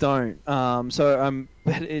 I don't.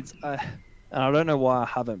 But it's and I don't know why I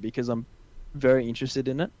haven't, because I'm very interested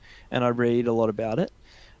in it and I read a lot about it.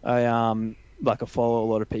 I follow a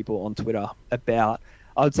lot of people on Twitter about,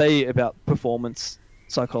 I would say, about performance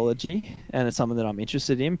psychology, and it's something that I'm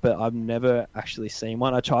interested in, but I've never actually seen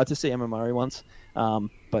one. I tried to see Emma Murray once,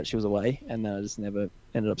 but she was away, and then I just never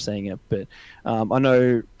ended up seeing it. But I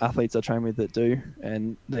know athletes I train with that do,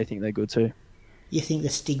 and they think they're good too. You think the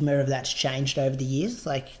stigma of that's changed over the years?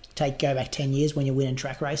 Like, go back 10 years when you're winning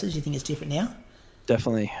track races, you think it's different now?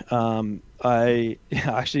 Definitely. I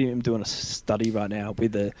actually am doing a study right now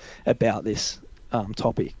about this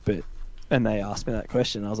topic, and they asked me that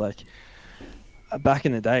question. I was like, back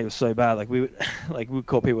in the day, it was so bad. Like, we would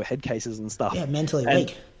call people head cases and stuff. Yeah, mentally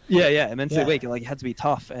weak. Yeah, mentally weak, and like, it had to be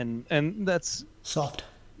tough, and that's soft.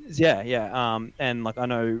 Yeah. And like, I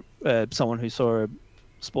know someone who saw a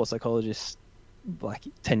sports psychologist like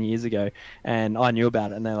 10 years ago, and I knew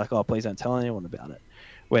about it, and they're like, "Oh, please don't tell anyone about it."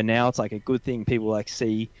 Where now it's like a good thing. People like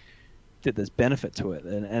see that there's benefit to it,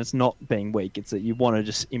 and it's not being weak. It's that you want to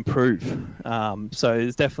just improve. So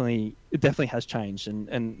it definitely has changed,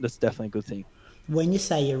 and that's definitely a good thing. When you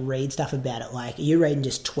say you read stuff about it, like, are you reading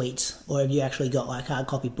just tweets, or have you actually got like hard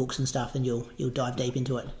copy books and stuff, and you'll dive deep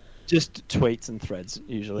into it? Just tweets and threads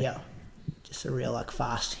usually. Yeah, just a real like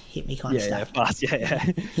fast hit me kind of stuff. Yeah, fast.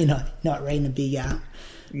 Yeah. You're not reading a big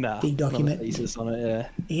big document. Not a thesis on it. Yeah.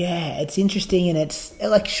 Yeah, it's interesting, and it's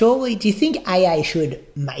like, surely, do you think AA should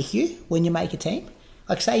make you when you make a team?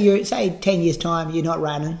 Like, say 10 years time you're not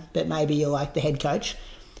running, but maybe you're like the head coach.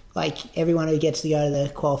 Like, everyone who gets to go to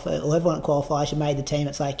the qualifier, or everyone that qualifies, you made the team,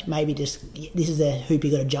 it's like, maybe just, this is a hoop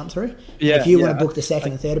you got to jump through. Yeah, if you want to book the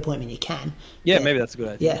second and third appointment, you can. Yeah, maybe that's a good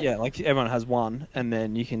idea. Yeah, like, everyone has one, and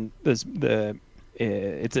then you can,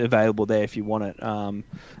 it's available there if you want it.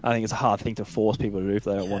 I think it's a hard thing to force people to do if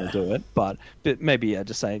they don't want to do it, but maybe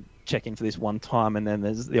just say, check in for this one time, and then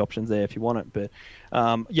there's the options there if you want it. But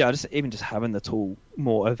just having the tool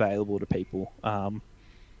more available to people.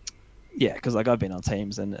 Yeah, because like, I've been on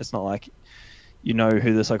teams, and it's not like you know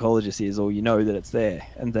who the psychologist is, or you know that it's there,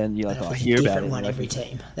 and then you're like, I hear about it. Different one every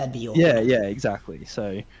team. That'd be awesome. Yeah, exactly.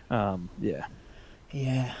 So, yeah.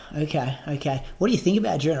 Yeah. Okay. What do you think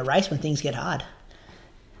about during a race when things get hard?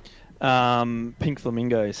 Pink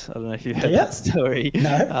flamingos. I don't know if you've heard that story.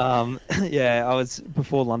 No. Yeah, I was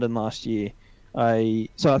before London last year. I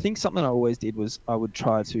think something I always did was I would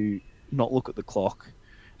try to not look at the clock,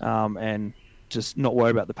 and just not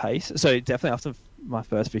worry about the pace. So definitely after my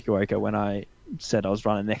first Fukuoka, when I said I was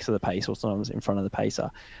running next to the pace, or sometimes in front of the pacer,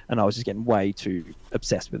 and I was just getting way too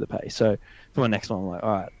obsessed with the pace. So for my next one, I'm like,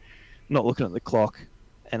 all right, not looking at the clock,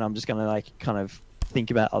 and I'm just going to like kind of think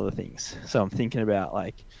about other things. So I'm thinking about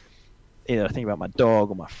like, either I think about my dog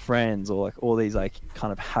or my friends, or like all these like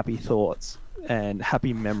kind of happy thoughts and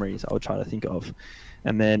happy memories I would try to think of.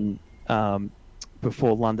 And then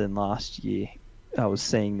before London last year, I was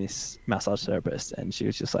seeing this massage therapist, and she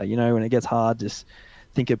was just like, when it gets hard, just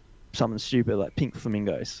think of something stupid like pink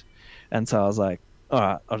flamingos. And so I was like, all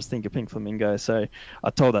right, I'll just think of pink flamingos. So I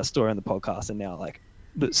told that story on the podcast, and now like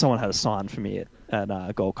someone had a sign for me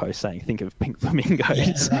at Gold Coast saying, think of pink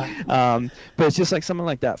flamingos. Yeah, right. But it's just like something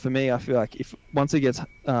like that. For me, I feel like once it gets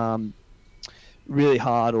really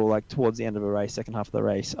hard, or like towards the end of a race, second half of the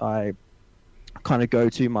race, I kind of go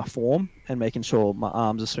to my form and making sure my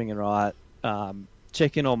arms are swinging right,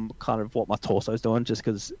 checking on kind of what my torso is doing, just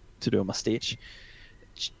because to do my stitch,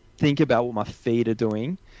 think about what my feet are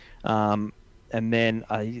doing, and then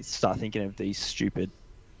I start thinking of these stupid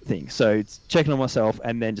things. So it's checking on myself,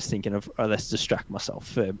 and then just thinking of, let's distract myself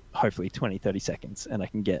for hopefully 20-30 seconds, and I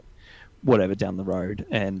can get whatever down the road.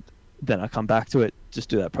 And then I come back to it, just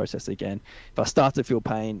do that process again. If I start to feel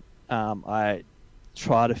pain, I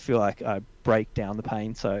try to feel like I break down the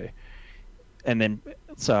pain. So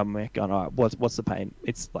I'm like going, all right, what's the pain?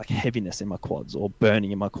 It's like heaviness in my quads or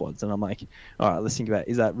burning in my quads. And I'm like, all right, let's think about,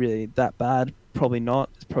 is that really that bad? Probably not.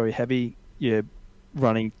 It's probably heavy. You're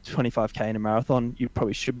running 25K in a marathon. You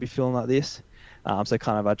probably should be feeling like this. So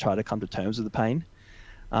kind of I try to come to terms with the pain.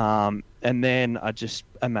 And then I just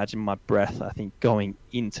imagine my breath, I think, going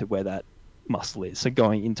into where that muscle is. So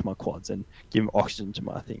going into my quads and giving oxygen to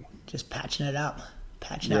my thing. Just patching it up.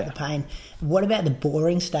 Patching up the pain. What about the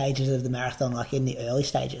boring stages of the marathon, like in the early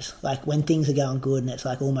stages? Like when things are going good and it's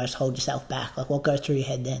like almost hold yourself back. Like what goes through your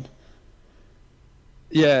head then?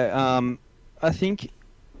 Yeah, I think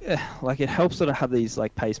like it helps that I have these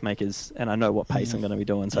like pacemakers and I know what pace I'm going to be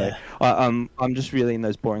doing. So I'm just really in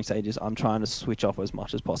those boring stages. I'm trying to switch off as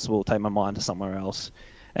much as possible, take my mind to somewhere else,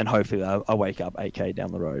 and hopefully I wake up 8K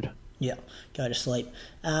down the road. Yeah, go to sleep.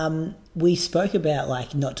 We spoke about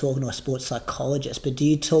like not talking to a sports psychologist, but do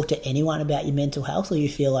you talk to anyone about your mental health, or you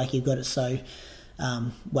feel like you've got it so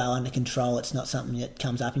well under control it's not something that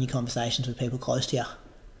comes up in your conversations with people close to you?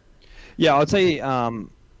 Yeah, I'd say, like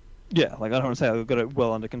I don't want to say I've got it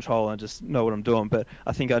well under control and just know what I'm doing, but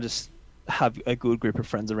I think I just have a good group of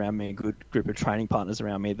friends around me, a good group of training partners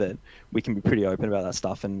around me that we can be pretty open about that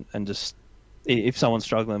stuff and just if someone's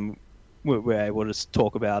struggling, we're able to just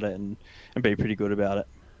talk about it and be pretty good about it.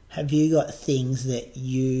 Have you got things that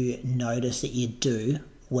you notice that you do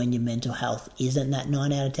when your mental health isn't that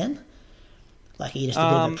 9 out of 10? Like, are you just a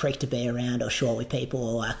bit of a prick to be around or short with people?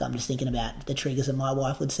 Or like, I'm just thinking about the triggers that my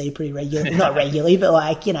wife would see pretty regularly. Not regularly, but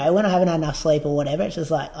like, you know, when I haven't had enough sleep or whatever, it's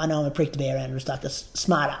just like, I know I'm a prick to be around, just like a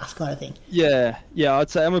smart ass kind of thing. Yeah,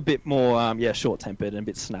 I'd say I'm a bit more, short-tempered and a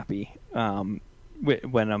bit snappy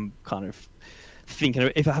when I'm kind of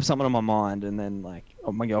thinking if I have something on my mind and then like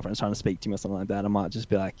my girlfriend's trying to speak to me or something like that, I might just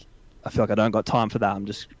be like, I feel like I don't got time for that. I'm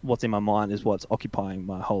just, what's in my mind is what's occupying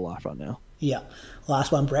my whole life right now. Yeah.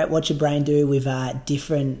 Last one, Brett. What's your brain do with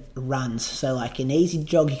different runs? So like an easy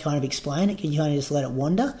jog, you kind of explain it. Can you kind of just let it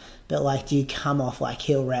wander? But like, do you come off like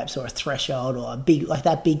hill reps or a threshold or a big, like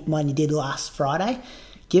that big one you did last Friday?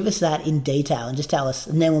 Give us that in detail and just tell us,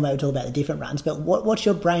 and then we'll maybe talk about the different runs. But what's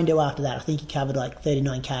your brain do after that? I think you covered like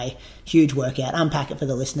 39K, huge workout. Unpack it for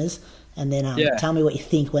the listeners, and then tell me what you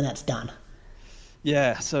think when that's done.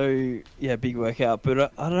 Yeah, so big workout.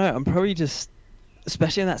 But I don't know, I'm probably just,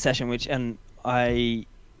 especially in that session,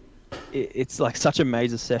 it's like such a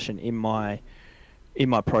major session in my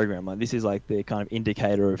program. Like this is like the kind of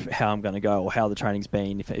indicator of how I'm going to go or how the training's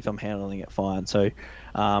been, if I'm handling it fine. So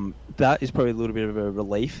that is probably a little bit of a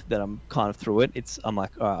relief that I'm kind of through it. I'm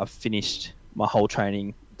like, all right, I've finished my whole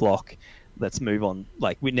training block. Let's move on.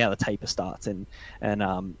 Like now the taper starts and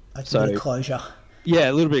like so a bit of closure.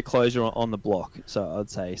 Yeah, a little bit of closure on the block. So I'd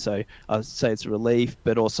say it's a relief,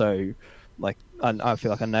 but also like I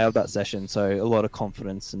feel like I nailed that session. So a lot of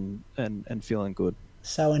confidence and feeling good.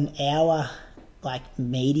 So an hour. Like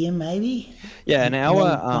medium, maybe? Yeah, an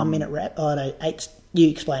hour. 1 minute rep. Oh, no, 8. You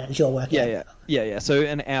explain it. It's your workout. Yeah. So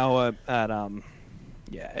an hour at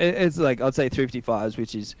it's like I'd say 355s,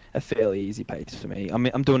 which is a fairly easy pace for me. I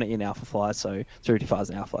mean, I'm doing it in Alpha Fly, so 355s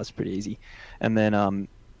and Alpha Fly is pretty easy. And then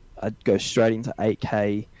I'd go straight into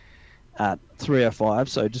 8K at 305.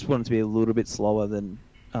 So just wanted to be a little bit slower than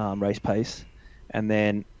race pace. And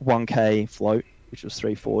then 1K float, which was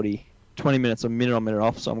 340. 20 minutes, a minute on, minute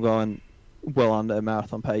off. So I'm going well under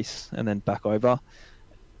marathon pace and then back over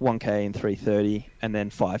 1K in 3:30 and then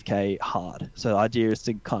 5K hard. So the idea is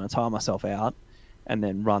to kind of tire myself out and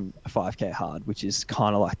then run a 5K hard, which is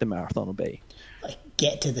kind of like the marathon will be. Like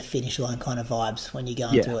get to the finish line kind of vibes when you go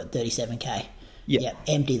into it 37K. Yeah.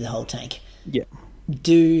 Empty the whole tank. Yeah.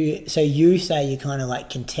 So you say you're kind of like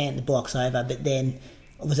content the block's over, but then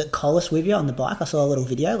was it Collis with you on the bike? I saw a little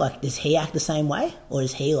video. Like, does he act the same way? Or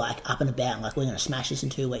is he like up and about like we're going to smash this in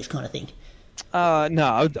 2 weeks kind of thing?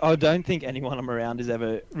 No, I don't think anyone I'm around is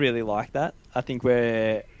ever really like that. I think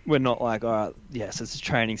we're not like, all right, yes, it's a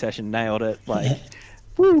training session, nailed it. Like,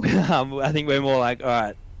 woo. I think we're more like, all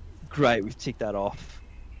right, great, we've ticked that off.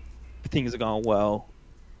 Things are going well.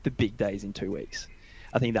 The big day's in 2 weeks.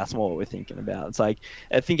 I think that's more what we're thinking about. It's like,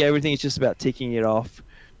 I think everything is just about ticking it off,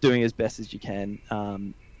 doing as best as you can.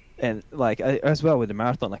 And like, as well with the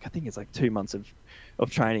marathon, like I think it's like 2 months of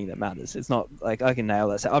training that matters. It's not like I can nail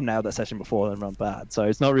that. I've nailed that session before and run bad. So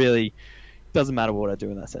it's not really, doesn't matter what I do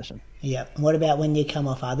in that session. Yeah. What about when you come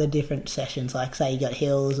off other different sessions? Like say you got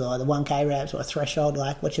hills or the 1K reps or a threshold,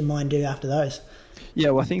 like what's your mind do after those? Yeah,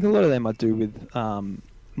 well I think a lot of them I do with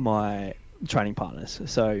my training partners.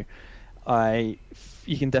 So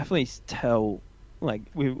you can definitely tell like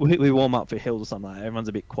we warm up for hills or something like that, everyone's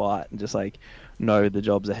a bit quiet and just like know the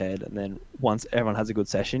job's ahead, and then once everyone has a good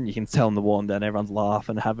session, you can tell them the warm down, everyone's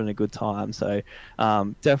laughing, having a good time. So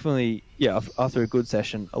definitely, yeah, after a good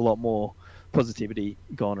session, a lot more positivity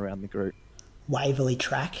going around the group. Waverley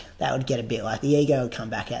track, that would get a bit like the ego would come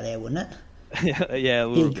back out there, wouldn't it? Yeah,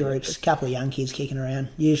 big groups, a couple of young kids kicking around,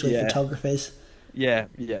 usually photographers. Yeah,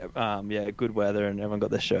 good weather and everyone got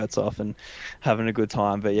their shirts off and having a good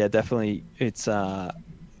time. But yeah, definitely, it's I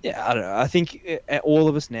don't know. I think all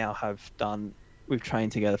of us now we've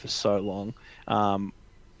trained together for so long.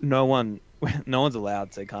 No one's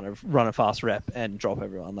allowed to kind of run a fast rep and drop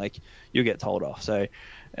everyone. Like, you'll get told off. So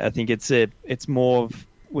I think it's more of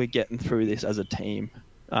we're getting through this as a team,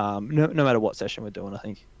 no matter what session we're doing, I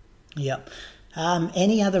think. Yep.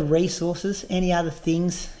 Any other resources, any other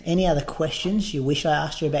things, any other questions you wish I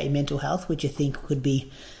asked you about your mental health, which you think could be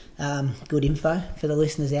good info for the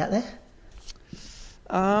listeners out there?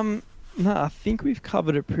 No, I think we've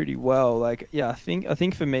covered it pretty well. Like, yeah, I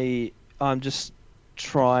think for me, I'm just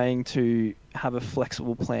trying to have a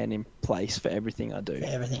flexible plan in place for everything I do. For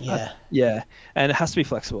everything, yeah. Yeah, and it has to be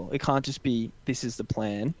flexible. It can't just be, this is the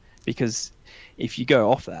plan, because if you go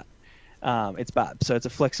off that, it's bad. So it's a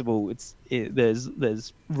flexible.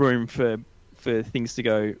 There's room for things to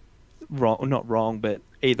go wrong, not wrong, but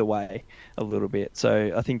either way a little bit.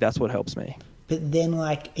 So I think that's what helps me. But then,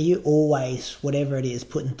 like, are you always, whatever it is,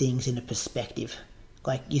 putting things into perspective?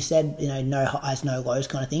 Like you said, no highs, no lows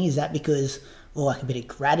kind of thing. Is that because, or like a bit of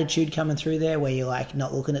gratitude coming through there, where you're like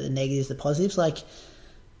not looking at the negatives, the positives? Like,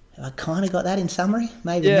 have I kind of got that in summary?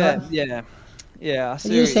 Maybe not. Yeah, I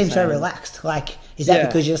see. You seem so relaxed. Like, is that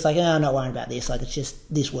because you're just like, I'm not worrying about this. Like, it's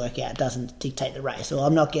just this workout doesn't dictate the race, or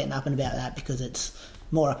I'm not getting up and about that because it's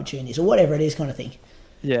more opportunities, or whatever it is, kind of thing.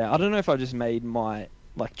 Yeah, I don't know if I just made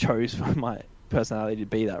chose for my personality to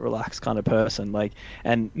be that relaxed kind of person. Like,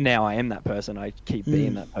 and now I am that person. I keep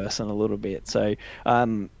being that person a little bit. So,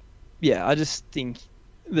 I just think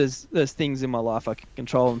there's things in my life I can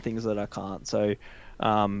control and things that I can't. So,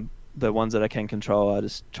 the ones that I can control, I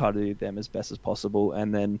just try to do them as best as possible.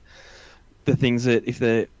 And then the things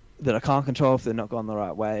that I can't control, if they're not going the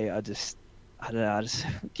right way, I just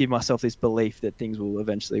give myself this belief that things will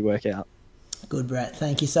eventually work out. Good, Brett.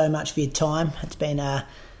 Thank you so much for your time. It's been,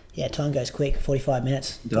 time goes quick, 45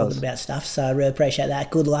 minutes talking about stuff. So I really appreciate that.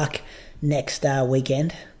 Good luck next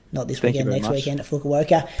weekend. Not this weekend, next weekend at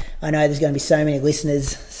Fukuoka. I know there's going to be so many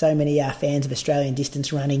listeners, so many fans of Australian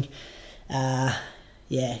distance running.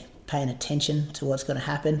 Paying attention to what's going to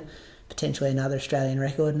happen. Potentially another Australian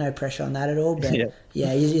record. No pressure on that at all. But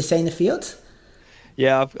you've seen the fields?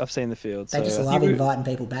 Yeah, I've seen the fields. They just love inviting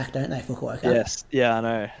people back, don't they, Fukuoka? Yes. Yeah,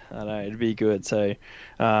 I know. It'd be good. So,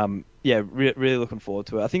 really looking forward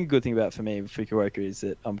to it. I think a good thing about for me with Fukuoka is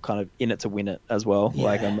that I'm kind of in it to win it as well. Yeah.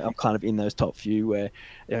 Like, I'm kind of in those top few where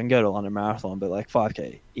I can go to London Marathon, but like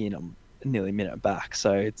 5K in, I'm nearly a minute back.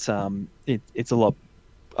 So it's a lot.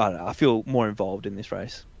 I don't know. I feel more involved in this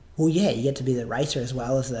race. Well, yeah, you get to be the racer as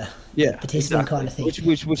well as the participant kind of thing.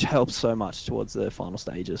 Which helps so much towards the final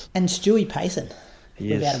stages. And Stewie Payson,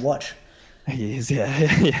 without a watch. He is, yeah.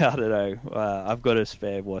 I don't know. I've got a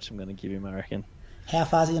spare watch I'm going to give him, I reckon. How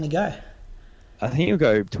far is he going to go? I think he'll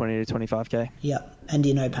go 20 to 25K. Yep. And do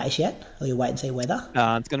you know pace yet? Or you wait and see weather?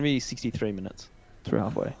 It's going to be 63 minutes through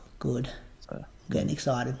halfway. Good. So, I'm getting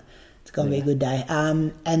excited. It's going to be a good day.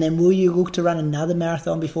 And then will you look to run another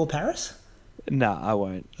marathon before Paris? No, I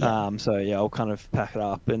won't. Yeah. I'll kind of pack it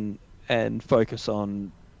up and focus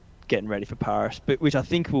on getting ready for Paris, which I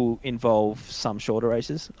think will involve some shorter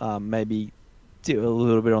races. Maybe do a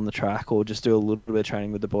little bit on the track or just do a little bit of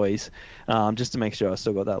training with the boys, just to make sure I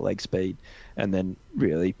still got that leg speed, and then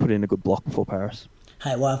really put in a good block before Paris.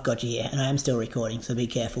 Hey, well, I've got you here, and I am still recording, so be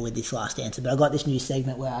careful with this last answer. But I got this new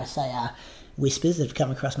segment where I say whispers that have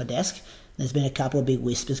come across my desk. There's been a couple of big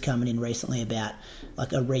whispers coming in recently about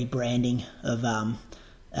like a rebranding of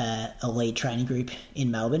a lead training group in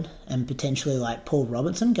Melbourne, and potentially like Paul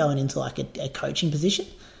Robinson going into like a coaching position.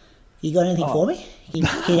 You got anything for me? Can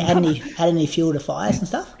you add any fuel to fires and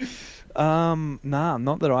stuff? Nah,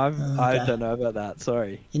 not that I don't know about that.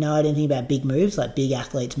 Sorry. You know anything about big moves, like big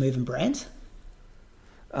athletes moving brands?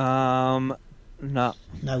 No.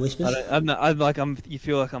 No whispers? You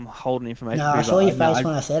feel like I'm holding information. No, I saw your face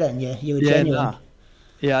when I said it, and you were genuine. Nah.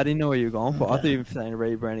 Yeah, I didn't know where you were going for. I thought you were saying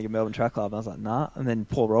rebranding of Melbourne Track Club, and I was like, nah. And then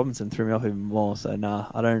Paul Robinson threw me off even more, so nah,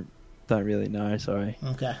 I don't really know, sorry.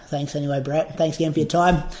 Okay, thanks anyway, Brett. Thanks again for your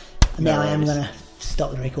time. Now I am going to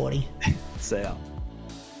stop the recording. See ya.